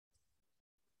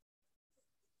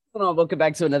Hello, welcome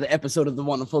back to another episode of the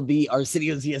wonderful The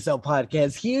Arsenio's ESL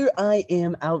podcast. Here I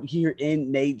am out here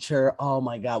in nature. Oh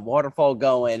my God, waterfall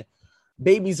going.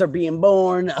 Babies are being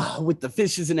born with the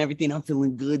fishes and everything. I'm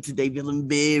feeling good today, feeling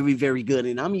very, very good.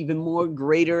 And I'm even more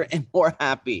greater and more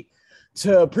happy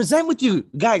to present with you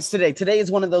guys today. Today is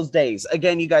one of those days.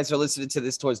 Again, you guys are listening to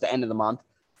this towards the end of the month,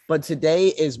 but today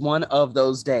is one of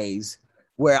those days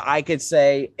where I could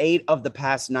say 8 of the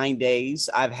past 9 days,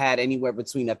 I've had anywhere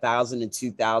between 1,000 and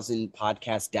 2,000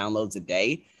 podcast downloads a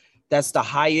day. That's the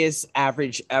highest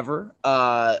average ever.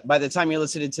 By the time you're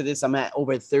listening to this, I'm at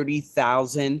over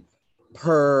 30,000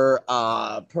 per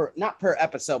not per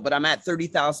episode, but I'm at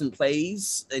 30,000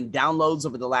 plays and downloads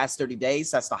over the last 30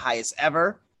 days. That's the highest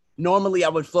ever. Normally, I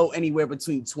would float anywhere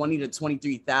between 20 to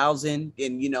 23,000.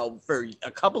 And, for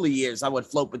a couple of years, I would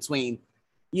float between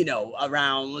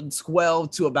around 12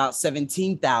 to about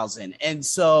 17,000. And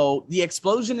so the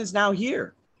explosion is now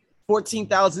here.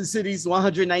 14,000 cities,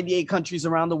 198 countries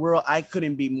around the world. I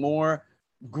couldn't be more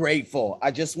grateful.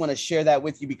 I just want to share that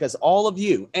with you because all of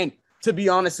you, and to be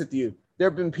honest with you, there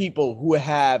have been people who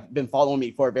have been following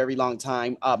me for a very long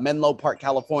time. Menlo Park,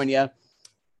 California,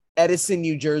 Edison,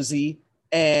 New Jersey.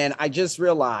 And I just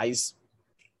realized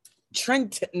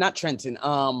Trenton.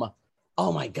 Oh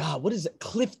my God, what is it?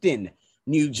 Clifton,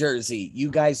 New Jersey.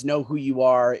 You guys know who you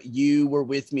are. You were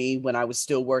with me when I was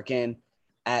still working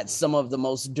at some of the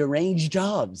most deranged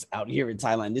jobs out here in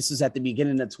Thailand. This was at the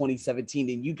beginning of 2017,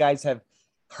 and you guys have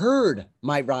heard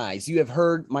my rise. You have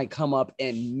heard my come up,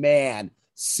 and man,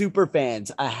 super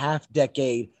fans, a half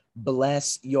decade.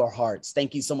 Bless your hearts.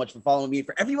 Thank you so much for following me.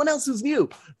 For everyone else who's new,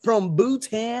 from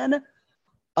Bhutan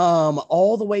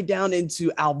all the way down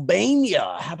into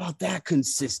Albania. How about that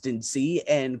consistency?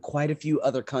 And quite a few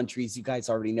other countries. You guys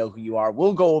already know who you are.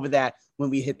 We'll go over that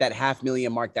when we hit that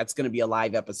 500,000 mark. That's going to be a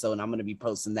live episode, and I'm going to be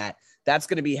posting that. That's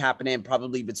going to be happening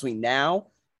probably between now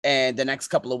and the next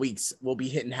couple of weeks. We'll be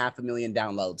hitting 500,000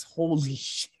 downloads. Holy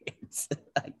shit.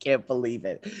 I can't believe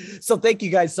it. So thank you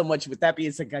guys so much. With that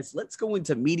being said, guys, let's go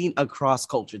into meeting across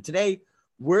culture. Today,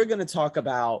 we're going to talk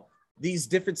about these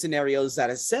different scenarios that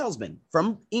a salesman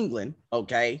from England,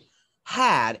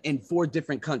 had in 4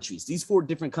 different countries. These 4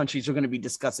 different countries we're going to be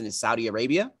discussing is Saudi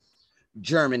Arabia,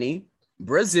 Germany,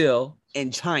 Brazil,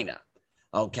 and China.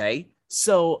 Okay.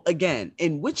 So again,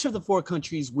 in which of the 4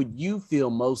 countries would you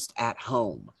feel most at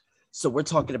home? So we're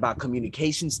talking about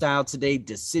communication style today,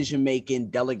 decision-making,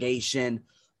 delegation,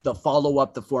 the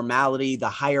follow-up, the formality, the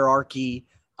hierarchy,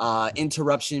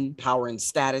 interruption, power and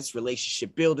status,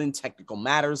 relationship building, technical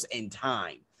matters, and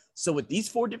time. So with these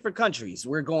 4 different countries,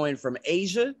 we're going from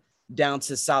Asia down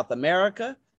to South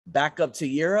America, back up to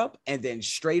Europe, and then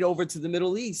straight over to the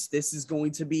Middle East. This is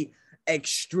going to be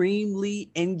extremely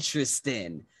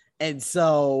interesting. And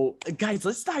so, guys,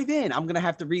 let's dive in. I'm going to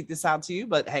have to read this out to you,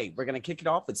 but hey, we're going to kick it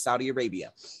off with Saudi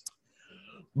Arabia.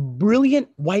 Brilliant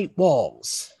white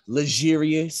walls,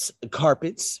 luxurious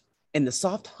carpets, and the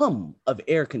soft hum of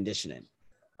air conditioning.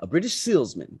 A British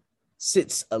salesman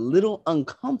sits a little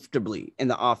uncomfortably in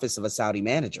the office of a Saudi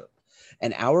manager.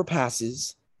 An hour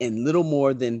passes in little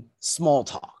more than small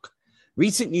talk.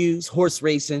 Recent news, horse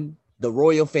racing, the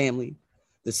royal family.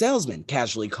 The salesman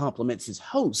casually compliments his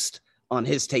host on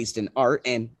his taste in art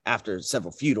and, after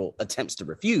several futile attempts to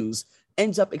refuse,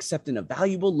 ends up accepting a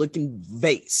valuable-looking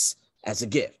vase as a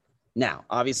gift. Now,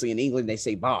 obviously in England, they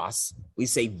say boss. We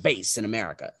say vase in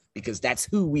America, because that's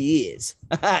who we is.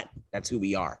 That's who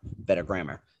we are. Better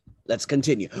grammar. Let's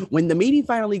continue. When the meeting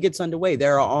finally gets underway,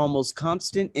 there are almost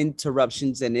constant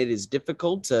interruptions, and it is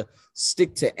difficult to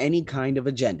stick to any kind of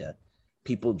agenda.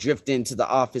 People drift into the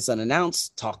office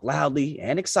unannounced, talk loudly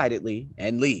and excitedly,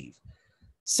 and leave.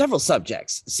 Several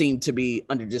subjects seem to be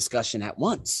under discussion at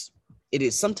once. It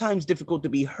is sometimes difficult to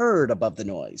be heard above the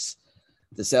noise.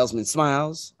 The salesman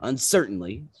smiles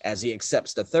uncertainly as he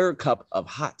accepts the 3rd cup of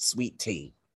hot, sweet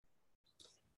tea.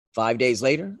 5 days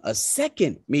later, a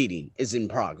second meeting is in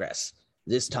progress.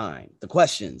 This time, the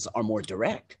questions are more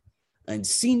direct. A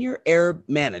senior Arab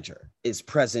manager is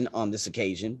present on this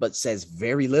occasion, but says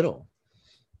very little.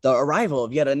 The arrival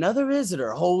of yet another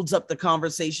visitor holds up the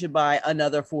conversation by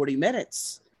another 40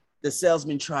 minutes. The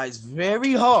salesman tries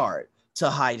very hard to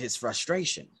hide his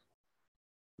frustration.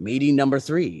 Meeting number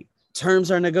 3.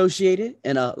 Terms are negotiated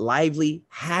in a lively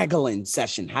haggling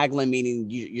session. Haggling meaning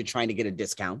you're trying to get a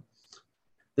discount.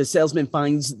 The salesman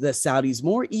finds the Saudis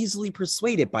more easily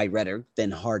persuaded by rhetoric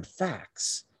than hard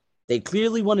facts. They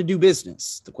clearly want to do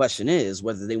business. The question is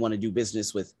whether they want to do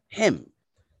business with him.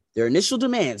 Their initial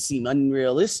demands seem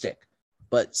unrealistic,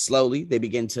 but slowly they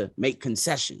begin to make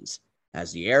concessions.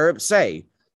 As the Arabs say,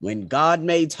 when God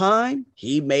made time,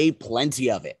 he made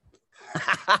plenty of it.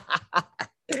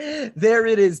 There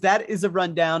it is. That is a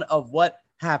rundown of what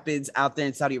happens out there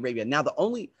in Saudi Arabia.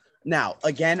 Now,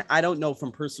 again, I don't know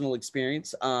from personal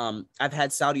experience. I've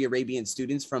had Saudi Arabian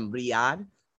students from Riyadh.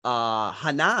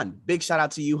 Hanan, big shout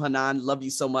out to you, Hanan. Love you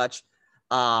so much.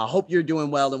 Hope you're doing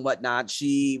well and whatnot.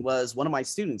 She was one of my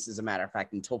students, as a matter of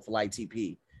fact, in TOEFL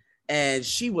ITP. And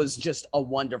she was just a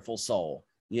wonderful soul,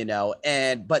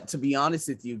 but to be honest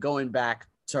with you, going back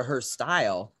to her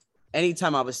style,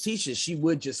 anytime I was teaching, she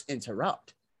would just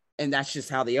interrupt. And that's just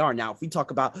how they are. Now, if we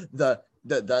talk about the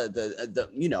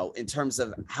in terms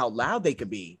of how loud they could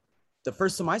be, the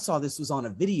first time I saw this was on a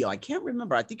video. I can't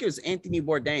remember. I think it was Anthony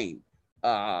Bourdain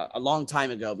a long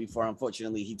time ago before,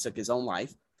 unfortunately, he took his own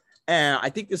life. And I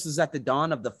think this was at the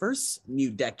dawn of the first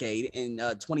new decade in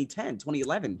 2010,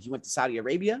 2011. He went to Saudi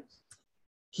Arabia.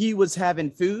 He was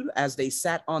having food as they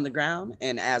sat on the ground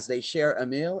and as they share a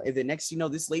meal. And the next,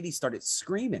 this lady started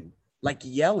screaming, like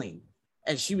yelling.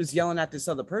 And she was yelling at this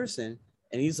other person.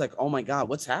 And he's like, oh, my God,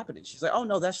 what's happening? She's like, oh,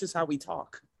 no, that's just how we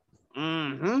talk.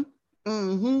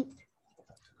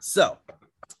 So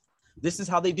this is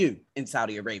how they do in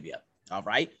Saudi Arabia. All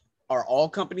right. Are all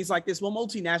companies like this? Well,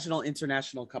 multinational,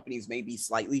 international companies may be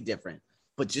slightly different.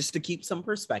 But just to keep some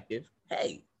perspective,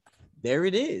 hey, there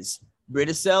it is.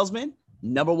 British salesman.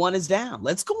 Number one is down.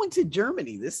 Let's go into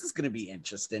Germany. This is going to be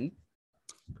interesting.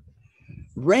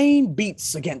 Rain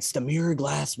beats against the mirror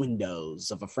glass windows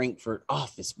of a Frankfurt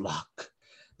office block.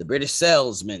 The British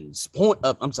salesman's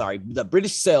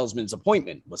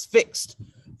appointment was fixed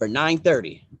for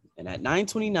 9:30. And at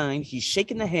 9:29, he's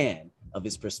shaking the hand of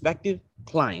his prospective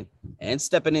client and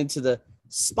stepping into the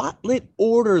spotlit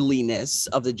orderliness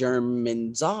of the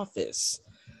German's office.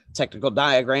 Technical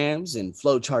diagrams and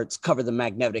flowcharts cover the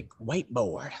magnetic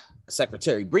whiteboard. A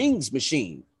secretary brings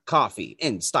machine, coffee,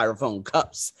 in styrofoam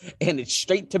cups, and it's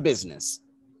straight to business.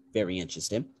 Very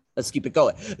interesting. Let's keep it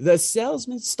going. The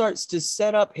salesman starts to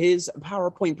set up his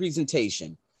PowerPoint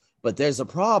presentation, but there's a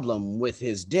problem with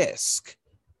his disk.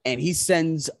 And he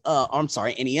ends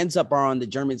up borrowing the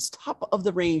German's top of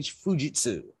the range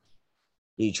Fujitsu.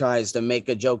 He tries to make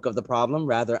a joke of the problem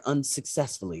rather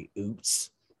unsuccessfully. Oops.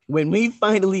 When he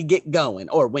finally gets going,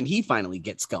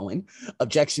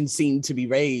 objections seem to be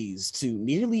raised to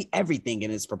nearly everything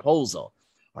in his proposal.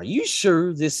 Are you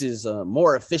sure this is a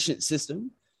more efficient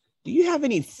system? Do you have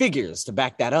any figures to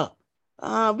back that up?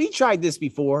 We tried this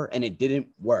before and it didn't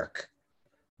work.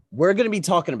 We're going to be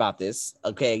talking about this,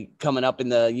 okay, coming up in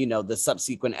the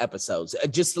subsequent episodes.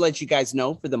 Just to let you guys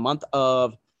know, for the month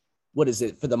of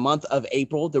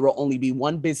April, there will only be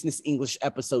one Business English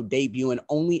episode debuting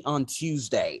only on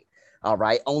Tuesday. All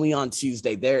right, only on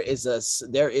Tuesday. There is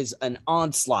an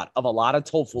onslaught of a lot of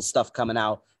TOEFL stuff coming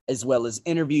out, as well as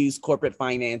interviews, corporate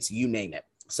finance, you name it.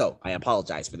 So I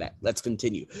apologize for that. Let's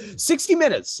continue. 60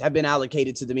 minutes have been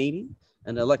allocated to the meeting.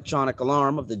 An electronic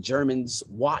alarm of the German's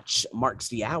watch marks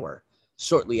the hour.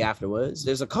 Shortly afterwards,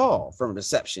 there's a call from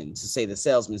reception to say the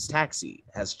salesman's taxi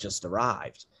has just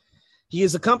arrived. He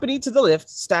is accompanied to the lift,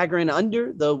 staggering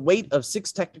under the weight of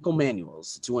 6 technical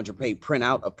manuals, 200-page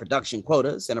printout of production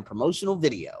quotas, and a promotional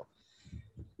video.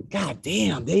 God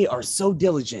damn, they are so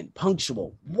diligent,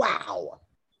 punctual. Wow,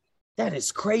 that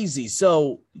is crazy.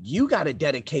 So you got to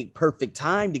dedicate perfect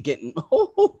time to getting.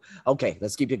 Okay,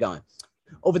 let's keep it going.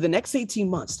 Over the next 18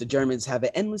 months, the Germans have an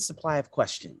endless supply of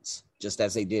questions, just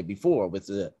as they did before with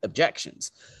the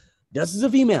objections. Dozens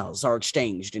of emails are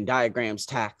exchanged and diagrams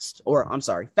faxed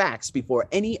before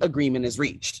any agreement is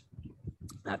reached.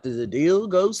 After the deal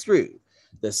goes through,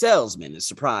 the salesman is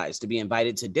surprised to be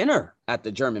invited to dinner at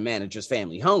the German manager's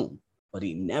family home, but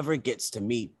he never gets to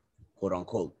meet, quote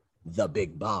unquote, the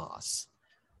big boss.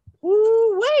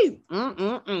 Ooh, wait.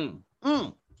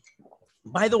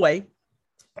 By the way,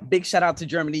 big shout out to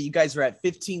Germany. You guys are at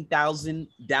 15,000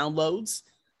 downloads.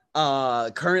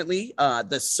 Currently,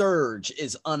 the surge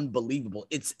is unbelievable.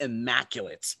 It's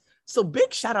immaculate. So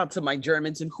big shout out to my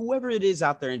Germans and whoever it is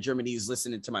out there in Germany who's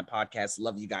listening to my podcast.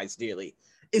 Love you guys dearly.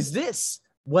 Is this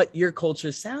what your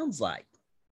culture sounds like?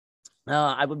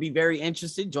 I would be very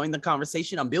interested. Join the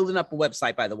conversation. I'm building up a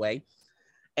website, by the way.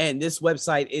 And this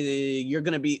website,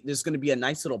 there's going to be a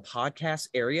nice little podcast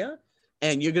area.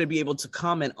 And you're going to be able to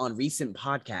comment on recent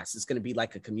podcasts. It's going to be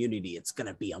like a community. It's going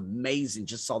to be amazing.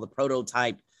 Just saw the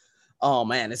prototype. Oh,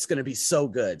 man, it's going to be so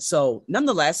good. So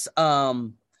nonetheless,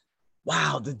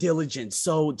 wow, the diligence.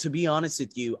 So to be honest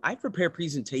with you, I prepare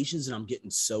presentations and I'm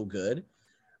getting so good.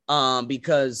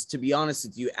 Because to be honest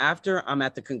with you, after I'm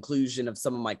at the conclusion of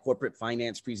some of my corporate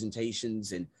finance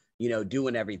presentations and,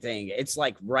 doing everything, it's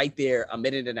like right there, a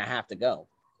minute and a half to go.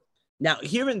 Now,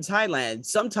 here in Thailand,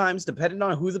 sometimes depending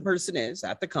on who the person is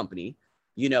at the company,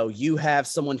 you have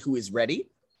someone who is ready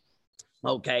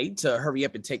okay, to hurry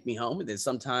up and take me home. And then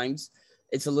sometimes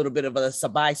it's a little bit of a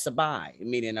sabai,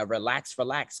 meaning a relax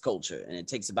culture. And it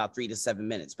takes about 3 to 7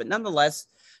 minutes. But nonetheless,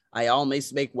 I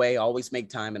always make way, always make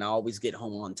time, and I always get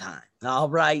home on time. All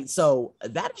right. So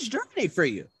that is Germany for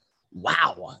you.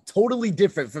 Wow. Totally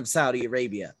different from Saudi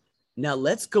Arabia. Now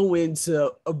let's go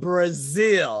into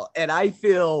Brazil. And I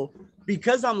feel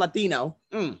because I'm Latino,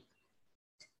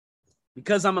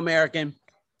 because I'm American,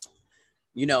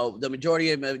 you know, the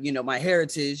majority of, you know, my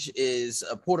heritage is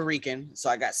Puerto Rican. So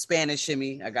I got Spanish in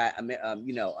me. I got,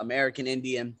 you know, American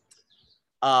Indian.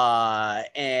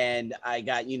 And I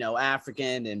got, you know,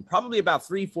 African and probably about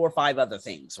 3, 4, 5 other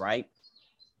things, right?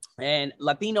 And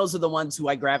Latinos are the ones who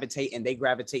I gravitate, and they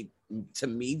gravitate to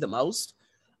me the most,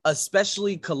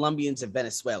 especially Colombians and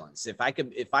Venezuelans. If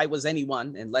I was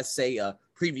anyone, and let's say a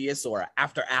previous or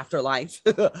afterlife,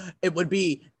 it would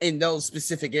be in those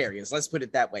specific areas. Let's put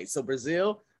it that way. So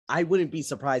Brazil, I wouldn't be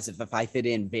surprised if I fit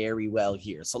in very well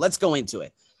here. So let's go into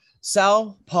it.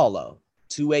 Sao Paulo,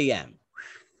 2 a.m.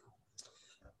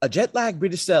 A jet-lagged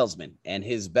British salesman and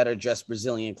his better-dressed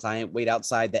Brazilian client wait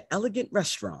outside the elegant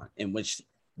restaurant in which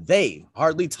they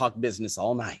hardly talk business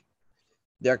all night.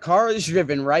 Their car is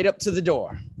driven right up to the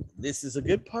door. This is a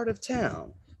good part of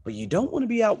town, but you don't want to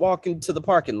be out walking to the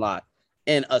parking lot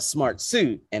in a smart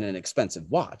suit and an expensive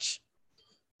watch.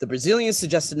 The Brazilian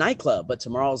suggests a nightclub, but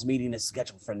tomorrow's meeting is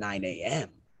scheduled for 9 a.m.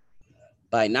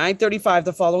 By 9:35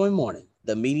 the following morning,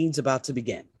 the meeting's about to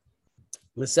begin.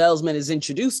 The salesman is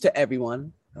introduced to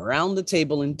everyone around the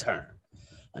table in turn.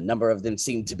 A number of them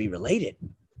seem to be related.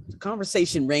 The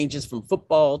conversation ranges from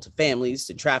football to families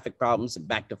to traffic problems and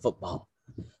back to football.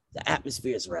 The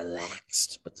atmosphere is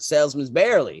relaxed, but the salesman's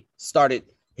barely started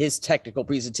his technical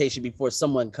presentation before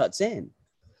someone cuts in.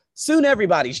 Soon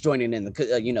everybody's joining in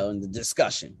the, in the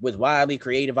discussion with wildly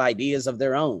creative ideas of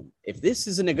their own. If this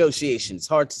is a negotiation, it's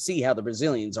hard to see how the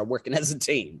Brazilians are working as a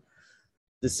team.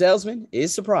 The salesman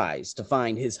is surprised to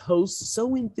find his host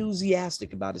so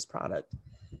enthusiastic about his product.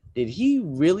 Did he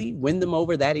really win them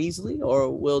over that easily, or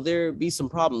will there be some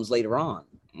problems later on?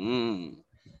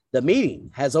 The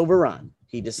meeting has overrun.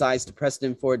 He decides to press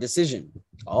them for a decision.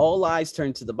 All eyes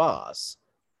turn to the boss,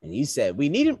 and he said, "We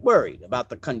needn't worry about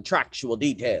the contractual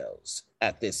details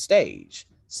at this stage,"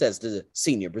 says the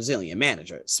senior Brazilian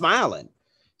manager, smiling,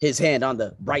 his hand on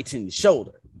the Brighton's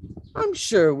shoulder. "I'm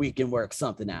sure we can work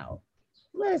something out.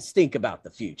 Let's think about the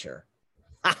future."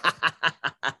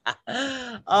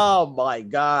 Oh my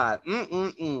God.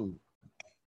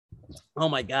 Oh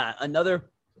my God. Another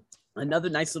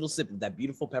nice little sip of that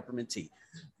beautiful peppermint tea.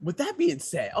 With that being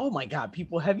said, oh my God,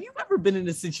 people, have you ever been in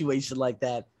a situation like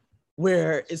that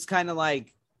where it's kind of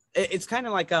like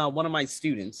one of my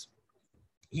students?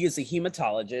 He is a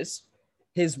hematologist.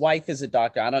 His wife is a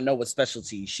doctor. I don't know what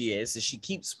specialty she is. And she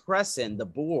keeps pressing the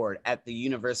board at the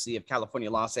University of California,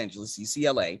 Los Angeles,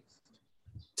 UCLA,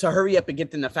 to hurry up and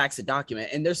get them to fax a document.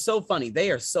 And they're so funny.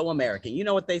 They are so American. You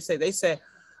know what they say? They say,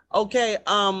 "Okay,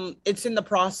 it's in the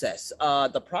process.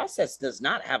 The process does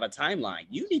not have a timeline.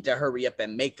 You need to hurry up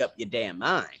and make up your damn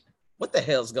mind. What the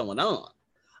hell's going on?"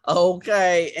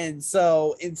 Okay. And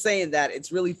so in saying that,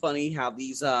 it's really funny how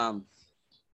these, how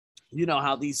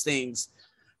these things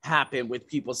happen with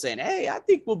people saying, "Hey, I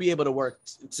think we'll be able to work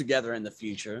together in the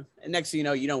future." And next thing you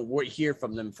know, you don't hear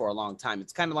from them for a long time.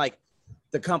 It's kind of like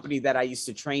the company that I used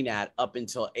to train at up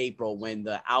until April, when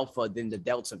the Alpha, then the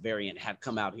Delta variant had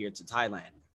come out here to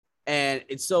Thailand. And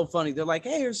it's so funny. They're like,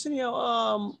 "Hey,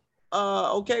 Arsenio,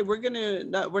 okay,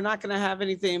 we're not gonna have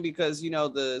anything because,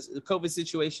 the COVID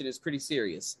situation is pretty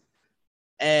serious."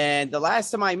 And the last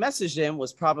time I messaged them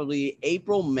was probably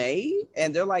April, May.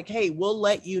 And they're like, "Hey, we'll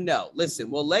let you know."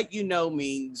 Listen, "we'll let you know"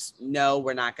 means no,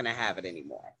 we're not going to have it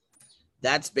anymore.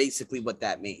 That's basically what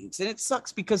that means. And it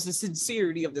sucks because the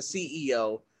sincerity of the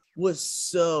CEO was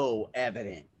so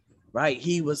evident, right?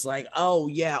 He was like, "Oh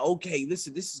yeah, okay, this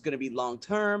is going to be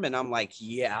long-term." And I'm like,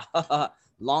 "Yeah,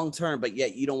 long-term, but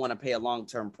yet you don't want to pay a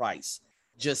long-term price."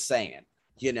 Just saying.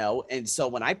 And so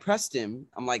when I pressed him,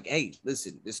 I'm like, "Hey,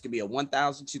 listen, this could be a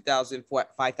 $1,000, $2,000,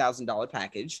 $5,000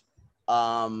 package."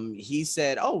 He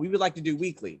said, "Oh, we would like to do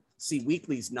weekly." See,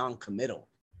 weekly's non-committal.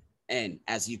 And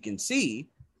as you can see,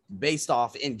 based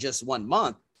off in just 1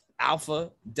 month,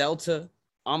 Alpha, Delta,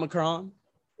 Omicron,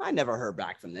 I never heard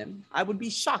back from them. I would be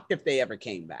shocked if they ever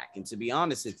came back. And to be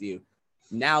honest with you,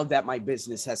 now that my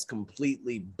business has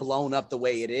completely blown up the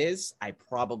way it is, I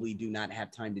probably do not have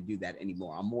time to do that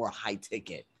anymore. I'm more high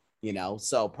ticket,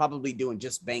 so probably doing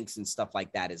just banks and stuff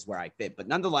like that is where I fit. But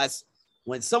nonetheless,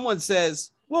 when someone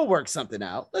says, "We'll work something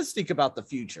out, let's think about the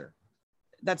future,"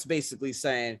 that's basically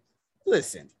saying,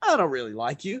 "Listen, I don't really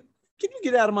like you. Can you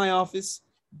get out of my office?"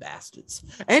 Bastards.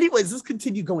 Anyways, let's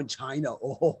continue going China.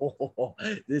 Oh,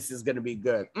 this is going to be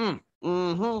good.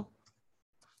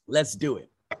 Let's do it.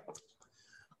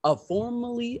 A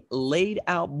formally laid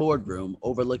out boardroom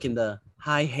overlooking the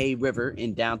Haihai River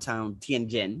in downtown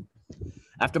Tianjin.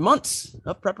 After months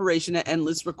of preparation and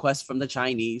endless requests from the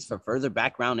Chinese for further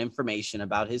background information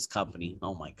about his company.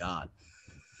 Oh my God.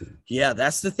 Yeah,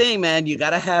 that's the thing, man. You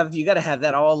gotta have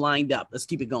that all lined up. Let's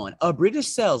keep it going. A British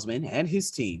salesman and his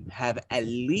team have at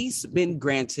least been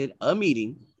granted a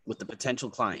meeting with the potential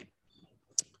client.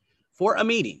 For a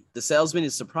meeting, the salesman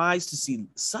is surprised to see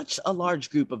such a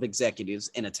large group of executives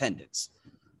in attendance.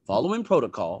 Following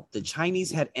protocol, the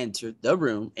Chinese had entered the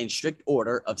room in strict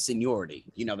order of seniority.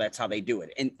 You know, that's how they do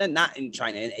it. And not in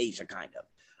China, in Asia, kind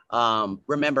of.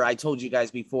 Remember, I told you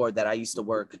guys before that I used to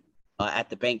work at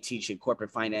the bank teaching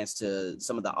corporate finance to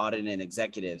some of the audit and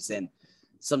executives. And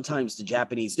sometimes the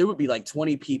Japanese, there would be like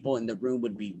 20 people and the room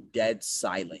would be dead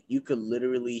silent. You could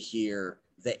literally hear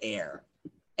the air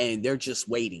and they're just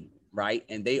waiting, right?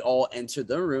 And they all enter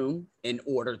the room in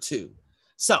order too.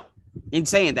 So in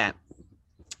saying that,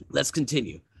 let's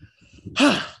continue.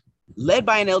 Led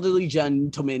by an elderly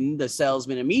gentleman, the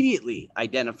salesman immediately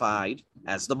identified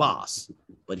as the boss,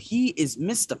 but he is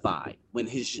mystified when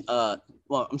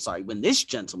when this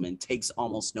gentleman takes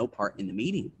almost no part in the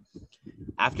meeting.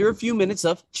 After a few minutes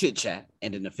of chit-chat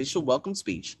and an official welcome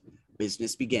speech,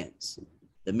 business begins.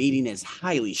 The meeting is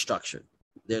highly structured.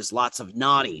 There's lots of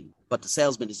nodding, but the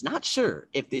salesman is not sure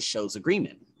if this shows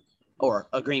agreement,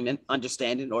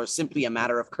 understanding, or simply a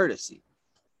matter of courtesy.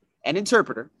 An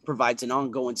interpreter provides an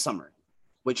ongoing summary,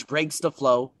 which breaks the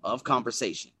flow of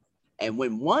conversation. And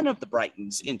when one of the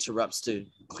Brightons interrupts to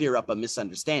clear up a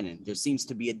misunderstanding, there seems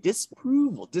to be a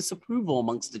disapproval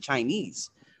amongst the Chinese,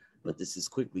 but this is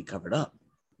quickly covered up.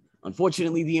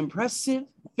 Unfortunately, the impressive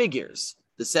figures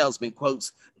the salesman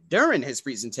quotes during his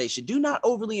presentation do not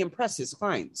overly impress his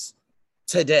clients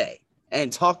today,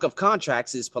 and talk of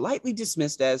contracts is politely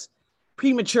dismissed as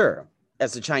premature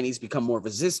as the Chinese become more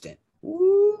resistant.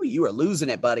 Ooh, you are losing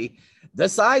it, buddy. The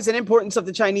size and importance of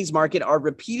the Chinese market are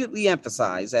repeatedly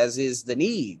emphasized, as is the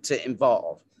need to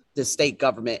involve the state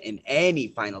government in any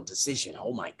final decision.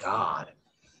 Oh my God.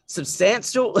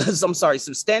 Substantial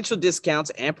discounts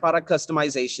and product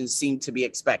customizations seem to be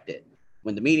expected.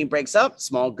 When the meeting breaks up,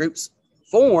 small groups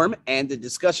form and the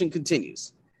discussion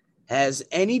continues. Has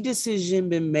any decision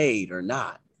been made or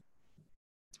not?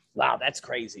 Wow, that's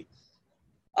crazy.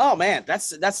 Oh man,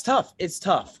 that's tough. It's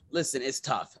tough. Listen, it's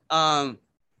tough. And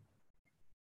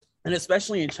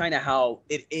especially in China, how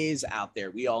it is out there.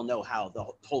 We all know how the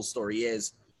whole story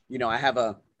is. You know, I have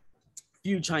a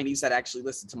few Chinese that actually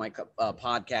listen to my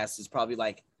podcast. It's probably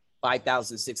like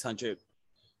 5,600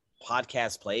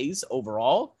 podcast plays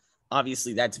overall.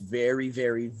 Obviously, that's very,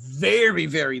 very, very,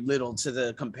 very little to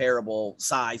the comparable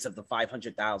size of the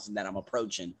 500,000 that I'm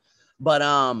approaching. But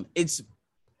it's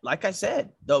like I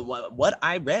said, what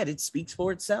I read, it speaks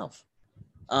for itself.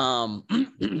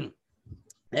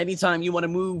 Anytime you want to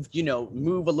move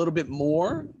a little bit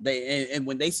more, and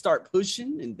when they start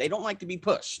pushing, and they don't like to be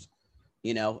pushed,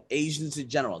 Asians in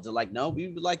general, they're like, no, we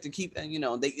would like to keep,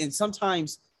 and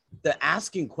sometimes the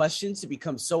asking questions to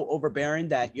become so overbearing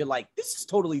that you're like, this is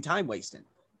totally time wasting.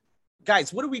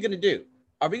 Guys, what are we going to do?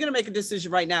 Are we going to make a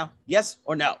decision right now? Yes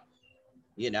or no?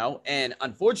 And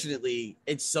unfortunately,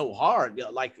 it's so hard,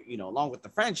 along with the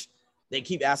French, they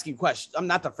keep asking questions. I'm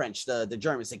not the French, the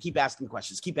Germans. They keep asking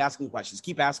questions, keep asking questions,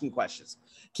 keep asking questions,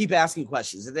 keep asking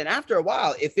questions. And then after a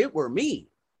while, if it were me,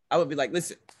 I would be like,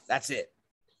 listen, that's it.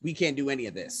 We can't do any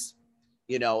of this,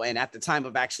 and at the time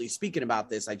of actually speaking about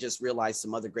this, I just realized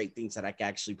some other great things that I can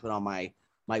actually put on my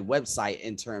website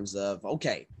in terms of,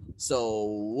 okay, so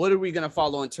what are we going to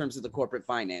follow in terms of the corporate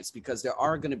finance? Because there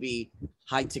are going to be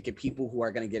high ticket people who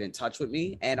are going to get in touch with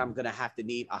me, and I'm going to have to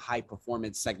need a high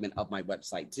performance segment of my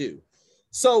website too.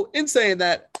 So in saying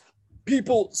that,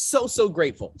 people, so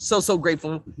grateful. So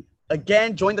grateful.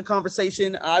 Again, join the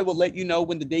conversation. I will let you know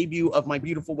when the debut of my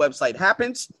beautiful website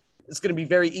happens. It's going to be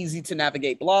very easy to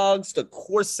navigate blogs. The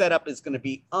course setup is going to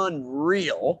be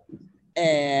unreal.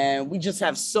 And we just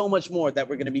have so much more that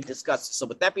we're going to be discussing. So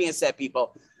with that being said,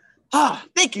 people,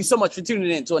 thank you so much for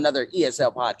tuning in to another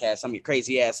ESL podcast. I'm your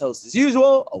crazy ass host as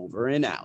usual. Over and out.